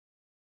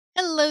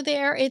Hello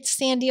there, it's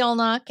Sandy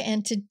Allnock,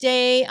 and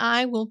today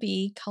I will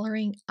be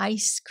coloring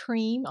ice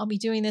cream. I'll be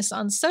doing this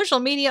on social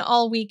media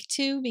all week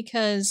too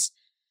because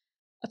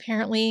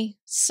apparently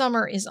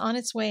summer is on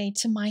its way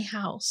to my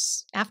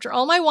house. After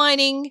all my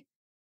whining,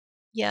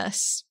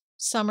 yes,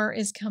 summer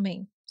is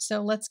coming.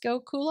 So let's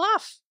go cool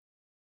off.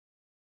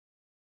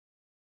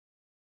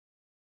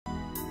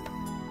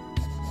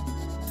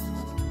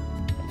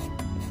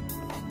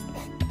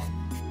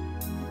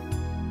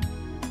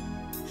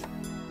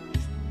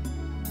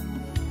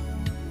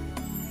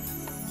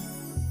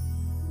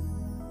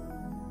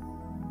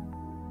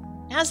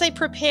 As I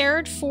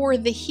prepared for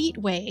the heat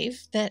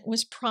wave that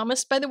was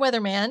promised by the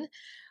weatherman,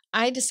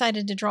 I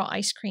decided to draw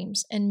ice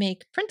creams and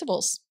make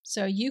printables.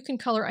 So you can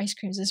color ice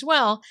creams as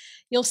well.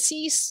 You'll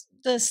see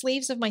the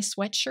sleeves of my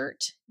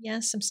sweatshirt.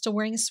 Yes, I'm still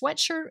wearing a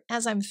sweatshirt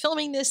as I'm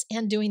filming this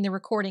and doing the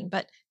recording,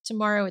 but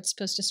tomorrow it's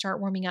supposed to start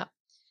warming up.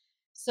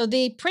 So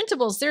the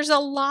printables, there's a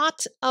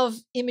lot of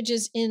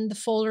images in the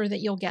folder that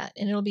you'll get,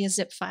 and it'll be a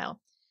zip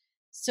file.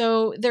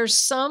 So there's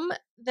some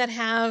that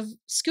have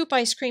scoop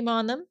ice cream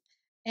on them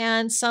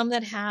and some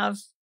that have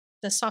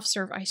the soft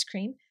serve ice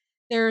cream.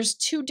 There's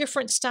two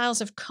different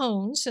styles of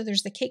cones. So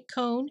there's the cake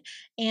cone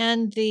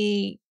and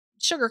the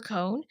sugar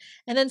cone.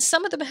 And then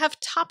some of them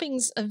have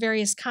toppings of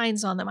various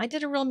kinds on them. I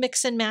did a real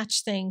mix and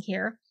match thing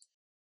here.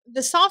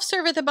 The soft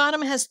serve at the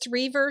bottom has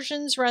 3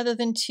 versions rather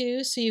than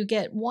 2. So you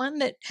get one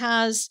that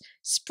has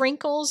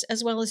sprinkles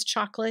as well as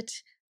chocolate,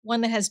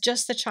 one that has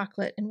just the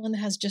chocolate, and one that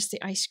has just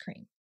the ice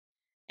cream.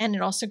 And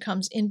it also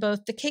comes in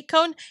both the cake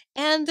cone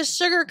and the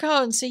sugar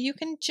cone, so you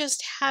can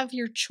just have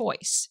your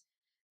choice.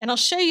 And I'll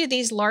show you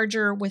these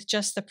larger with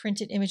just the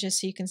printed images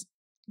so you can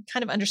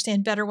kind of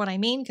understand better what I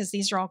mean, because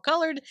these are all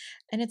colored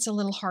and it's a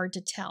little hard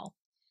to tell.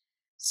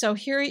 So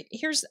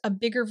here's a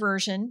bigger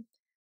version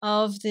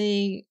of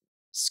the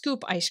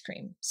scoop ice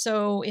cream.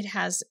 So it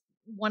has,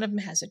 one of them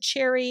has a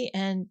cherry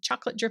and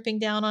chocolate dripping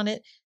down on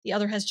it. The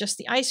other has just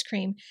the ice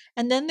cream.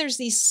 And then there's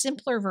these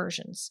simpler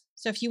versions.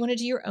 So if you want to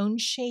do your own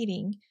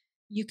shading,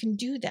 you can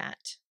do that.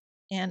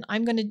 And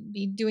I'm going to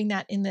be doing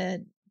that in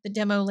the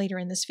demo later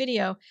in this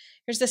video.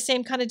 Here's the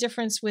same kind of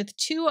difference with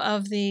 2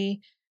 of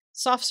the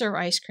soft serve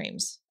ice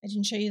creams. I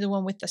didn't show you the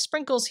one with the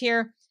sprinkles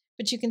here,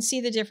 but you can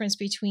see the difference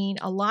between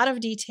a lot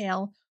of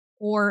detail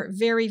or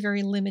very,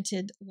 very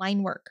limited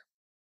line work.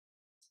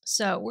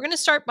 So we're going to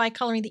start by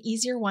coloring the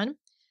easier one,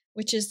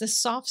 which is the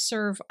soft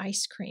serve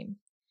ice cream.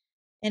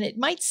 And it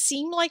might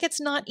seem like it's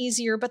not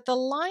easier, but the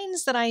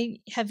lines that I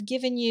have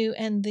given you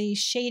and the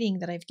shading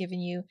that I've given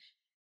you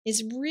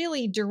is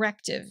really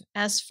directive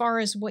as far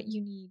as what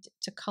you need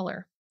to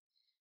color.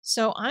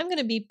 So I'm going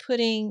to be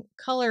putting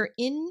color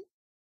in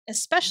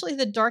especially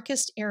the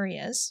darkest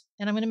areas,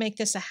 and I'm going to make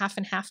this a half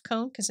and half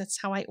cone because that's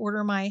how I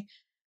order my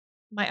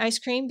ice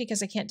cream,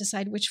 because I can't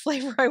decide which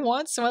flavor I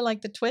want, so I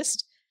like the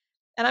twist.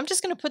 And I'm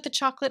just going to put the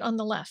chocolate on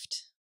the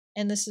left.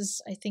 And this is,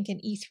 I think,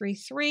 an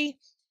E33,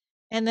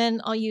 and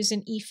then I'll use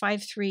an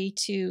E53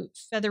 to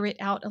feather it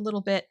out a little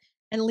bit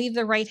and leave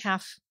the right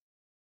half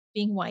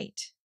being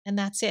white. And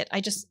that's it.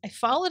 I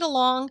followed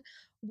along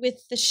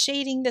with the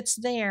shading that's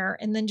there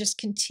and then just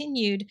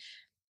continued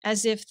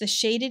as if the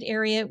shaded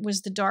area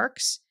was the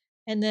darks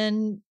and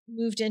then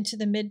moved into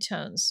the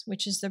midtones,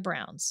 which is the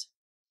browns.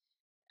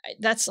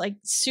 That's like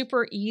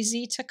super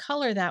easy to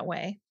color that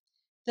way.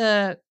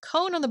 The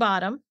cone on the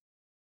bottom,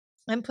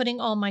 I'm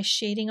putting all my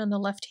shading on the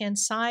left-hand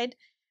side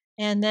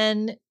and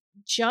then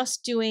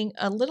just doing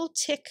a little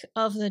tick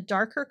of the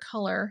darker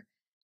color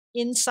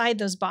inside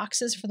those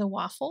boxes for the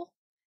waffle,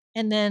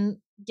 and then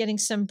getting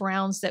some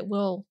browns that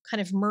will kind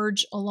of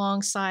merge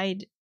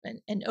alongside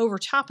and over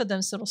top of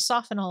them, so it'll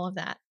soften all of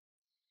that.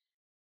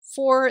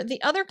 For the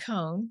other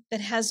cone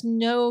that has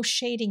no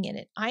shading in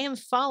it, I am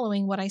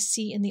following what I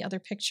see in the other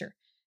picture.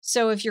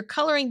 So if you're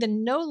coloring the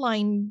no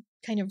line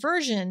kind of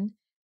version,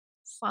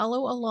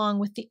 follow along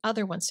with the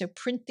other one. So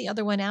print the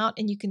other one out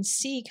and you can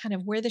see kind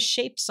of where the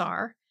shapes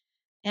are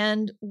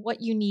and what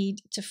you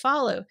need to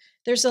follow.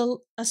 There's a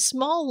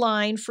small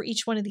line for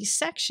each one of these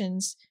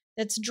sections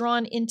that's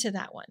drawn into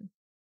that one.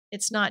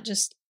 It's not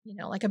just,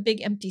 like a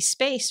big empty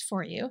space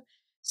for you,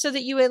 so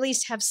that you at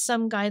least have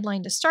some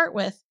guideline to start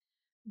with.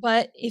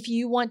 But if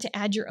you want to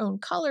add your own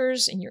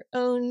colors and your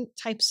own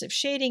types of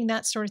shading,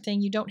 that sort of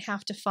thing, you don't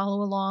have to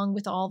follow along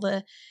with all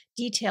the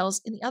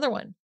details in the other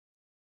one.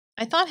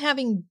 I thought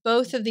having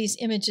both of these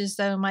images,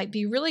 though, might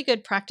be really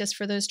good practice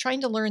for those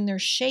trying to learn their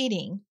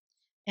shading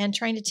and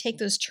trying to take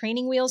those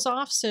training wheels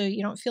off so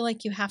you don't feel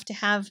like you have to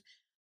have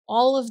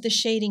all of the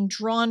shading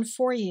drawn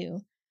for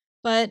you.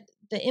 But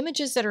the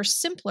images that are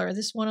simpler,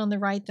 this one on the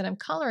right that I'm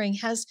coloring,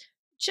 has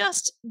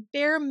just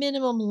bare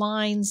minimum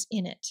lines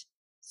in it.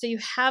 So you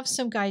have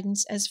some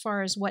guidance as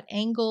far as what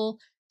angle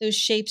those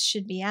shapes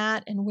should be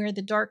at and where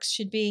the darks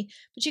should be,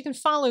 but you can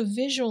follow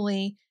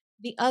visually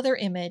the other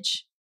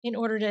image in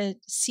order to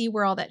see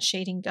where all that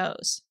shading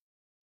goes.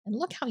 And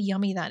look how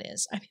yummy that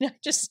is. I mean,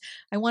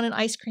 I want an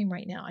ice cream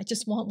right now. I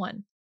just want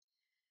one.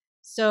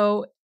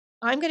 So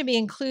I'm going to be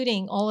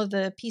including all of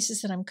the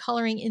pieces that I'm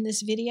coloring in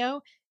this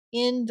video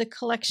in the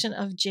collection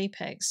of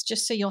JPEGs,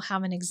 just so you'll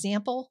have an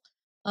example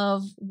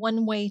of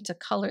one way to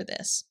color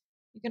this.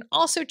 You can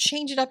also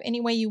change it up any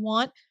way you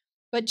want,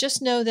 but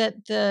just know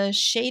that the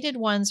shaded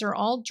ones are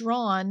all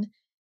drawn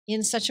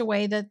in such a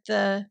way that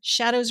the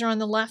shadows are on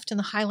the left and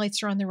the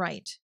highlights are on the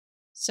right.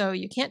 So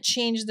you can't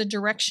change the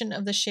direction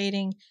of the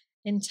shading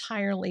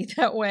entirely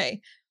that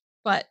way.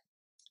 But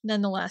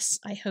nonetheless,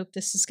 I hope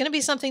this is going to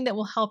be something that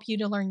will help you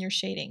to learn your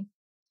shading.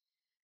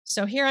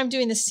 So here I'm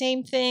doing the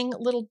same thing,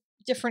 little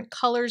different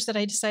colors that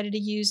I decided to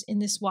use in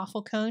this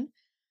waffle cone,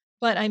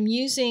 but I'm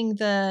using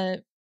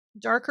the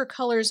darker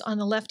colors on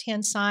the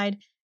left-hand side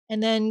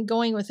and then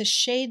going with a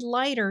shade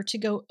lighter to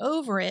go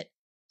over it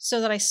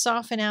so that I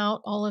soften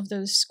out all of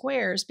those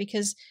squares,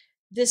 because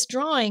this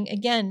drawing,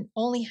 again,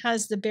 only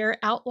has the bare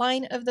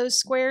outline of those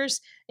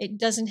squares. It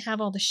doesn't have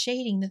all the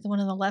shading that the one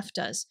on the left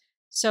does.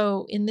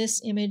 So in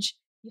this image,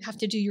 you have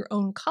to do your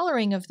own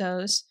coloring of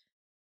those.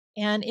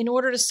 And in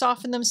order to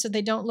soften them so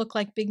they don't look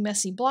like big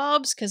messy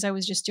blobs, because I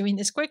was just doing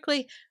this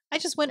quickly, I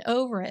just went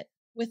over it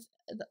with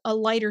a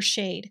lighter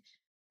shade.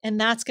 And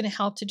that's going to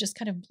help to just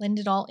kind of blend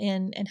it all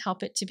in and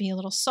help it to be a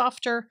little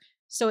softer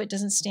so it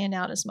doesn't stand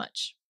out as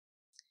much.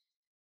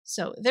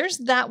 So there's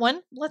that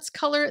one. Let's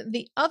color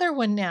the other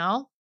one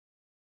now,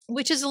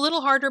 which is a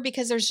little harder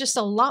because there's just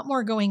a lot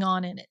more going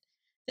on in it.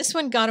 This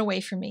one got away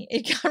from me.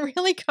 It got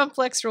really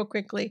complex real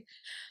quickly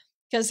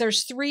because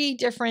there's 3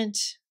 different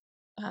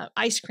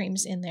ice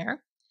creams in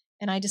there.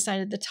 And I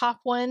decided the top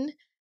one,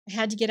 I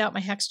had to get out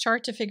my hex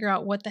chart to figure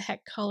out what the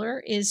heck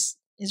color is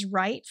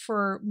right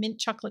for mint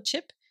chocolate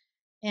chip.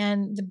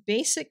 And the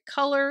basic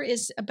color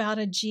is about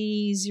a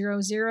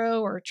G00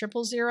 or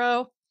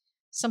 000,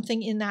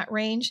 something in that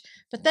range.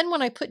 But then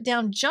when I put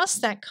down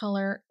just that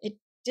color, it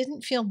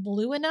didn't feel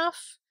blue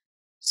enough.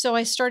 So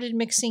I started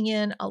mixing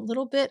in a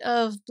little bit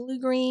of blue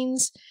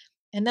greens,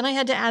 and then I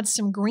had to add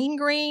some green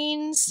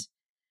greens.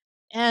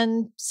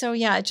 And so,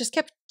 yeah, it just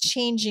kept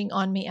changing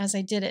on me as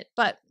I did it.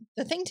 But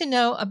the thing to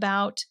know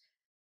about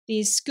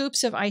these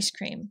scoops of ice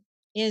cream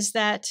is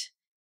that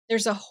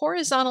there's a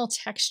horizontal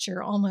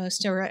texture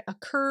almost, or a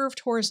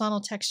curved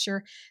horizontal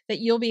texture that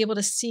you'll be able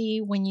to see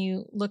when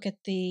you look at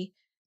the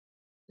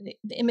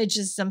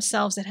images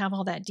themselves that have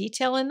all that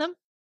detail in them.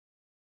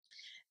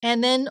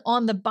 And then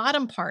on the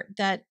bottom part,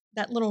 that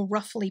little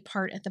ruffly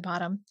part at the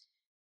bottom,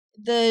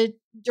 the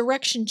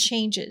direction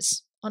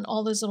changes on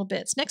all those little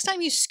bits. Next time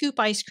you scoop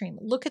ice cream,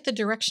 look at the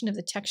direction of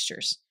the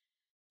textures,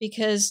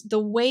 because the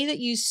way that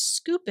you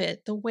scoop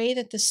it, the way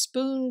that the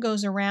spoon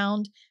goes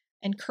around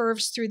and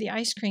curves through the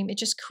ice cream, it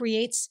just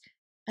creates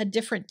a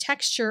different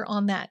texture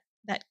on that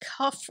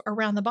cuff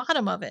around the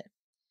bottom of it.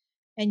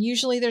 And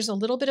usually there's a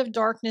little bit of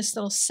darkness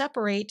that'll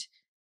separate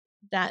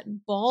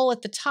that ball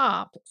at the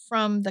top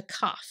from the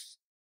cuff.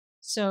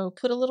 So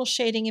put a little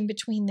shading in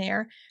between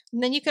there.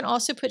 And then you can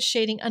also put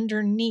shading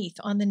underneath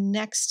on the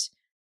next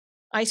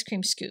ice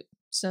cream scoop.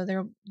 So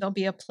there'll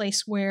be a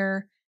place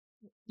where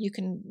you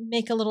can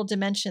make a little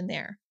dimension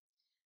there.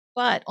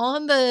 But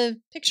on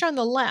the picture on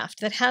the left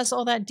that has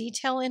all that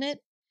detail in it,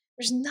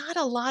 there's not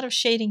a lot of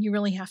shading you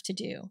really have to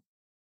do.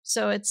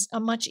 So it's a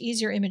much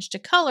easier image to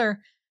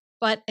color.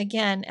 But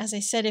again, as I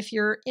said, if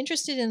you're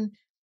interested in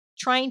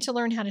trying to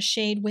learn how to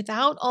shade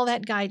without all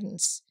that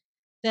guidance,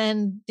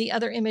 then the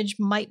other image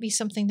might be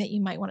something that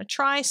you might want to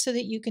try so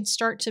that you can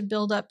start to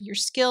build up your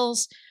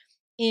skills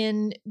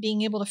in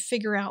being able to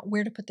figure out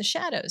where to put the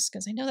shadows,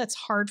 because I know that's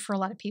hard for a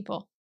lot of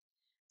people.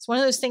 It's one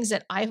of those things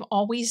that I've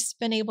always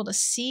been able to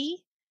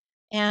see,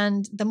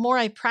 and the more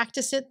I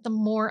practice it, the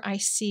more I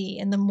see,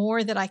 and the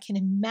more that I can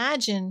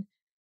imagine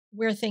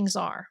where things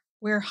are,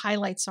 where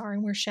highlights are,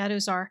 and where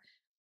shadows are.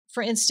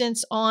 For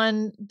instance,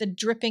 on the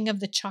dripping of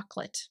the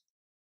chocolate,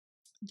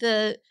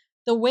 the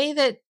way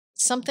that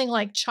something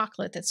like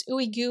chocolate that's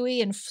ooey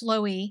gooey and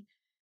flowy,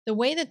 the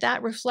way that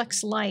that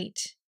reflects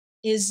light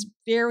is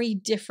very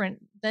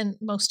different than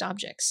most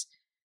objects.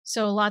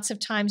 So lots of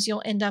times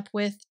you'll end up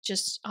with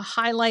just a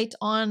highlight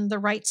on the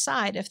right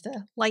side if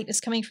the light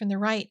is coming from the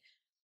right.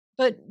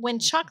 But when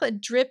chocolate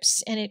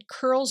drips and it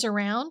curls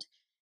around,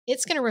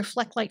 it's going to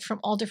reflect light from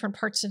all different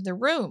parts of the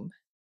room.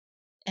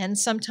 And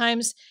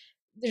sometimes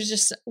there's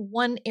just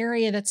one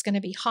area that's going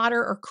to be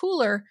hotter or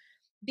cooler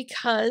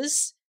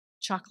because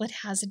chocolate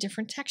has a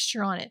different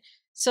texture on it.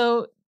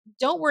 So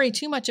don't worry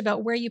too much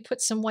about where you put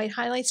some white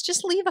highlights.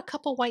 Just leave a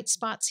couple white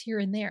spots here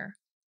and there,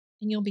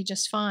 and you'll be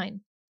just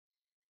fine.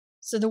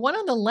 So the one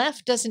on the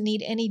left doesn't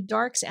need any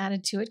darks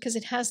added to it because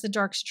it has the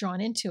darks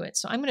drawn into it.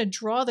 So I'm going to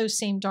draw those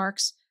same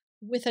darks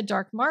with a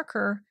dark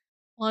marker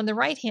on the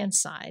right-hand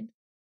side.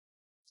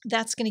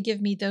 That's going to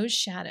give me those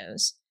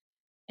shadows.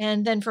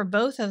 And then for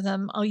both of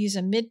them, I'll use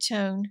a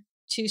mid-tone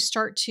to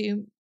start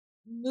to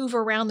move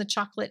around the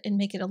chocolate and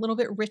make it a little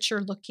bit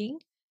richer looking,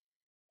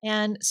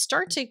 and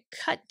start to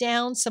cut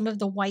down some of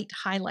the white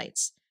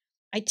highlights.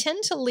 I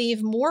tend to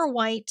leave more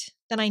white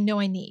than I know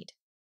I need,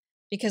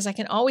 because I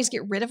can always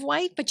get rid of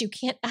white, but you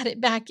can't add it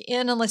back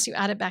in unless you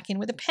add it back in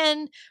with a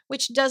pen,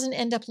 which doesn't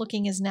end up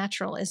looking as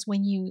natural as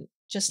when you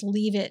just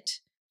leave it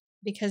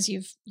because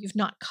you've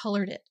not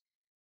colored it.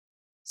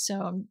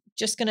 So I'm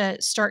just going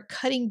to start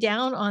cutting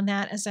down on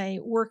that as I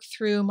work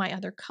through my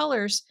other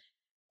colors.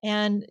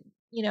 and,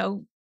 you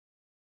know,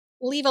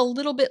 leave a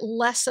little bit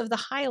less of the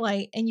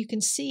highlight, and you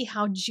can see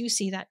how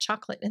juicy that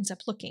chocolate ends up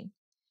looking.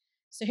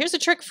 So here's a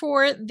trick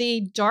for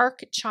the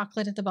dark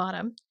chocolate at the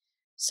bottom.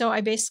 So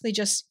I basically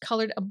just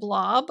colored a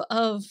blob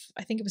of,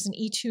 I think it was an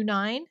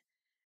E29,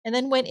 and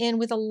then went in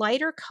with a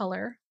lighter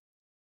color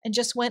and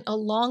just went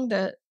along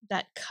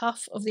that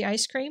cuff of the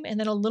ice cream and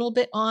then a little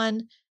bit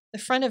on the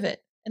front of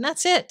it. And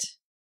that's it.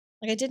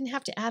 Like, I didn't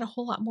have to add a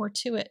whole lot more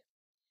to it.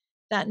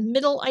 That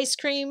middle ice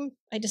cream,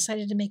 I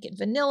decided to make it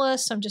vanilla,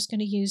 so I'm just going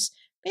to use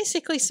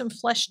basically some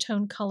flesh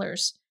tone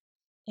colors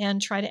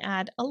and try to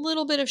add a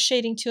little bit of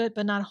shading to it,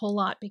 but not a whole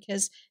lot,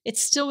 because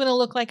it's still going to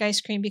look like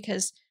ice cream,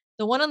 because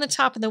the one on the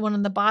top and the one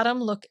on the bottom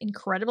look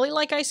incredibly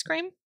like ice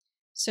cream.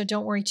 So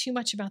don't worry too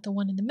much about the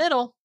one in the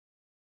middle,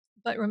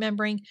 but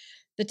remembering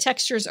the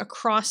textures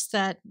across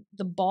the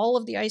ball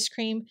of the ice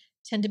cream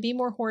tend to be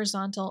more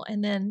horizontal,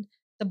 and then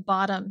the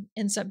bottom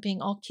ends up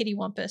being all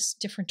kittywampus,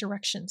 different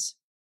directions.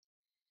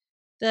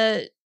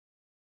 The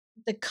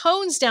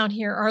cones down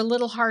here are a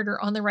little harder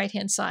on the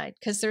right-hand side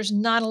because there's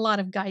not a lot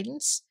of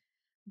guidance,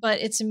 but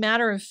it's a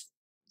matter of,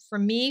 for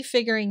me,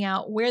 figuring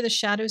out where the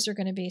shadows are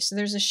going to be. So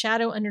there's a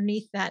shadow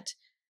underneath that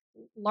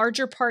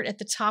larger part at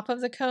the top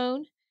of the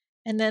cone,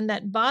 and then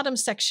that bottom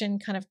section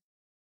kind of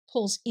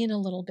pulls in a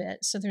little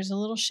bit. So there's a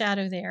little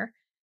shadow there.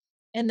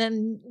 And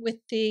then with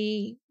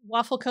the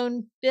waffle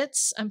cone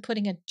bits, I'm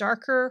putting a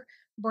darker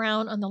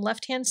brown on the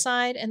left-hand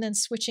side and then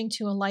switching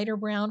to a lighter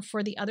brown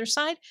for the other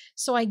side.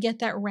 So I get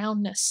that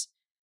roundness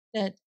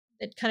that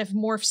kind of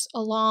morphs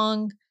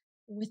along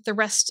with the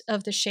rest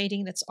of the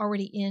shading that's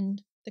already in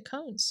the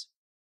cones.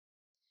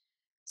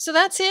 So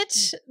that's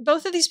it.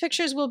 Both of these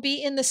pictures will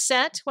be in the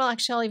set. Well,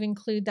 actually, I'll even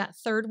include that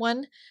third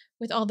one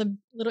with all the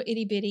little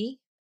itty bitty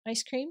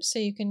ice creams, so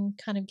you can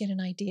kind of get an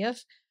idea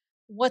of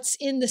what's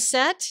in the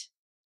set.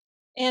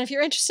 And if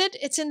you're interested,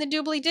 it's in the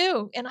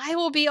doobly-doo. And I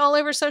will be all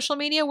over social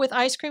media with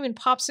ice cream and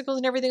popsicles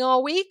and everything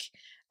all week,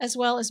 as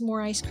well as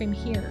more ice cream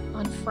here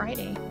on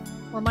Friday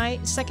for my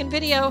second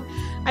video.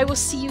 I will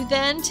see you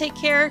then. Take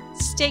care,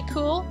 stay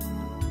cool,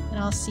 and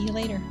I'll see you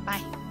later.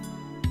 Bye.